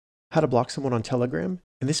how to block someone on Telegram.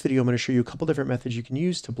 In this video, I'm going to show you a couple different methods you can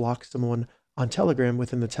use to block someone on Telegram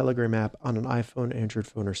within the Telegram app on an iPhone, Android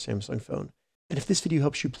phone, or Samsung phone. And if this video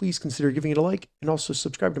helps you, please consider giving it a like and also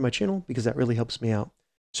subscribe to my channel because that really helps me out.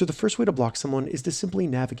 So the first way to block someone is to simply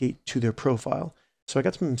navigate to their profile. So I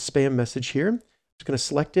got some spam message here. I'm just going to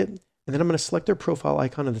select it, and then I'm going to select their profile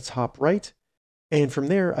icon in the top right. And from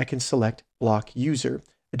there, I can select block user.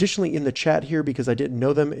 Additionally, in the chat here, because I didn't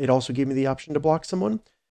know them, it also gave me the option to block someone.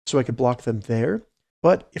 So I could block them there.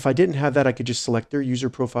 But if I didn't have that, I could just select their user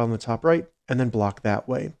profile in the top right and then block that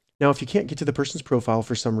way. Now, if you can't get to the person's profile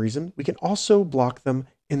for some reason, we can also block them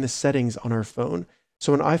in the settings on our phone.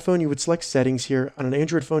 So on an iPhone, you would select settings here. On an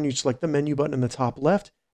Android phone, you'd select the menu button in the top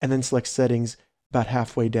left and then select settings about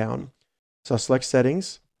halfway down. So I'll select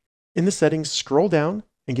settings. In the settings, scroll down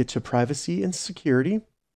and get to privacy and security,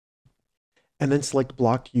 and then select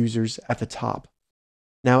blocked users at the top.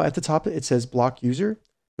 Now at the top, it says block user.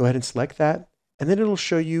 Go ahead and select that. And then it'll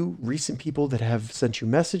show you recent people that have sent you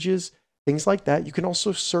messages, things like that. You can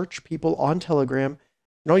also search people on Telegram,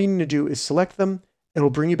 and all you need to do is select them. It'll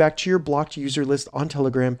bring you back to your blocked user list on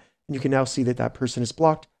Telegram, and you can now see that that person is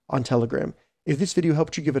blocked on Telegram. If this video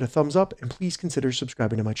helped you, give it a thumbs up, and please consider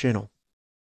subscribing to my channel.